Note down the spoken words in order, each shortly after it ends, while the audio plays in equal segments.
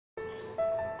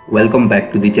Welcome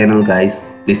back to the channel guys.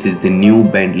 This is the new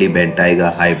Bentley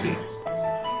Bentayga hybrid.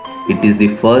 It is the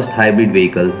first hybrid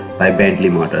vehicle by Bentley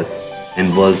Motors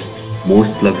and world's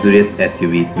most luxurious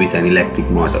SUV with an electric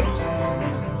motor.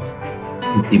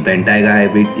 The Bentayga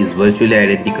hybrid is virtually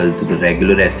identical to the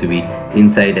regular SUV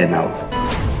inside and out.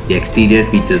 The exterior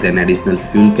features an additional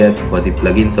fuel cap for the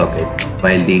plug-in socket,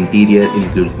 while the interior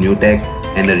includes new tech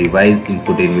and a revised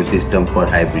infotainment system for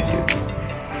hybrid use.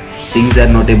 Things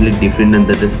are notably different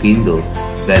under the screen though,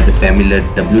 where the familiar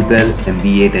W12 and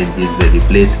V8 engines were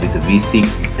replaced with a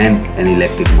V6 and an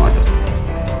electric motor.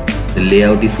 The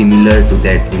layout is similar to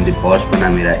that in the Porsche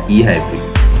Panamera e-hybrid.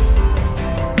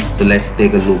 So let's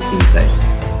take a look inside.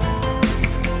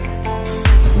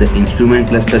 The instrument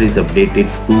cluster is updated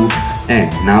too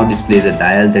and now displays a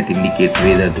dial that indicates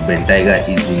whether the Bentayga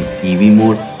is in EV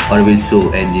mode or will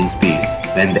show engine speed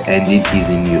when the engine is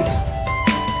in use.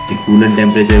 The coolant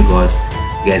temperature gauge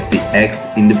gets the X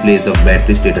in the place of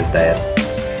battery status dial.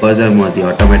 Furthermore, the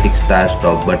automatic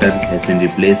start-stop button has been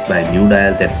replaced by a new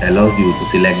dial that allows you to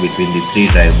select between the three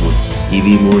drive modes: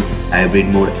 EV mode, hybrid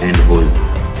mode and hold.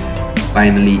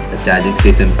 Finally, a charging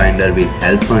station finder will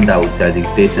help find out charging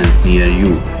stations near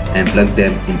you and plug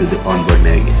them into the onboard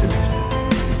navigation system.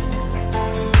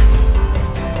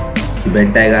 The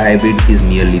Bentayga hybrid is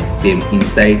nearly the same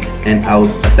inside and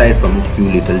out aside from a few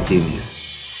little changes.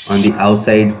 On the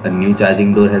outside, a new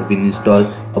charging door has been installed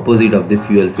opposite of the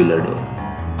fuel filler door.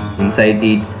 Inside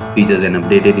it features an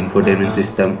updated infotainment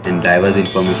system and driver's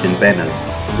information panel,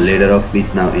 the latter of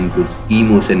which now includes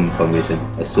e-motion information,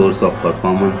 a source of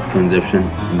performance, consumption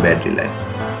and battery life.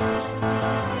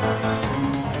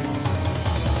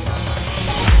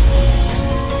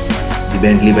 The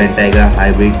Bentley Bentayga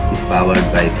hybrid is powered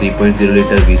by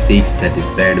 3.0-liter V6 that is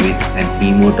paired with an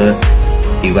e-motor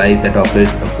device that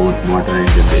operates a both motor and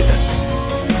generator.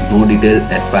 No detail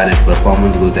as far as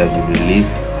performance goes have been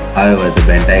released. However, the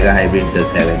Bentayga hybrid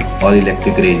does have an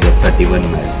all-electric range of 31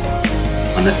 miles.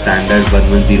 On a standard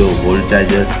 110-volt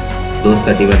charger, those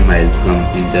 31 miles come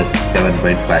in just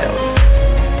 7.5 hours.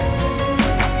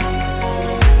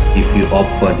 If you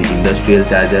opt for the industrial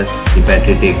charger, the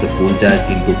battery takes a full charge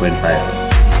in 2.5 hours.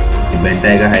 The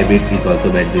Bentayga hybrid is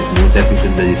also Bentley's most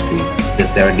efficient registry,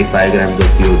 just 75 grams of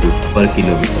CO2 per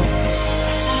kilometer.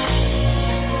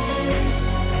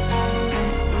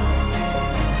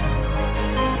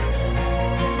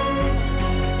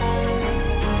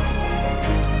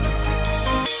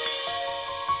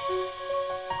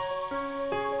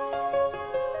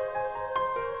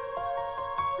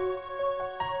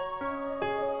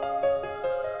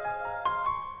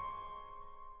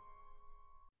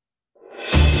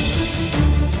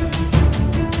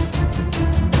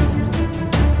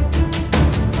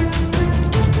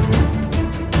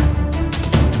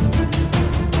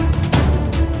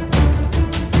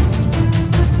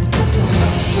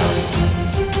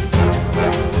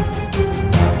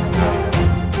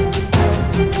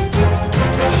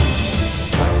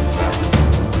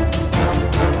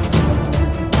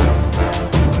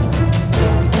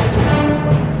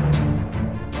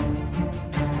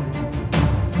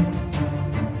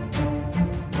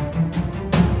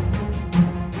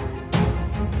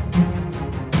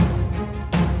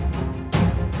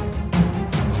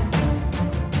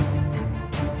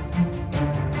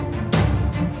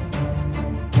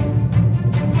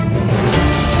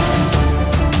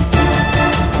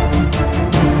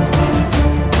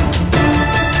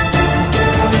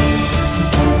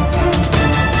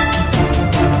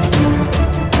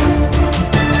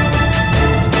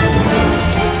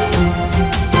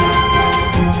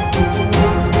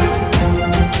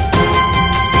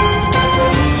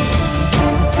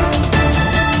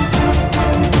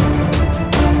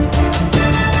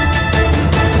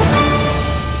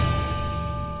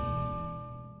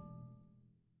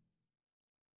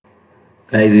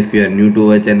 Guys, if you are new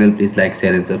to our channel, please like,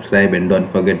 share and subscribe and don't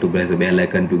forget to press the bell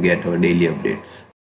icon to get our daily updates.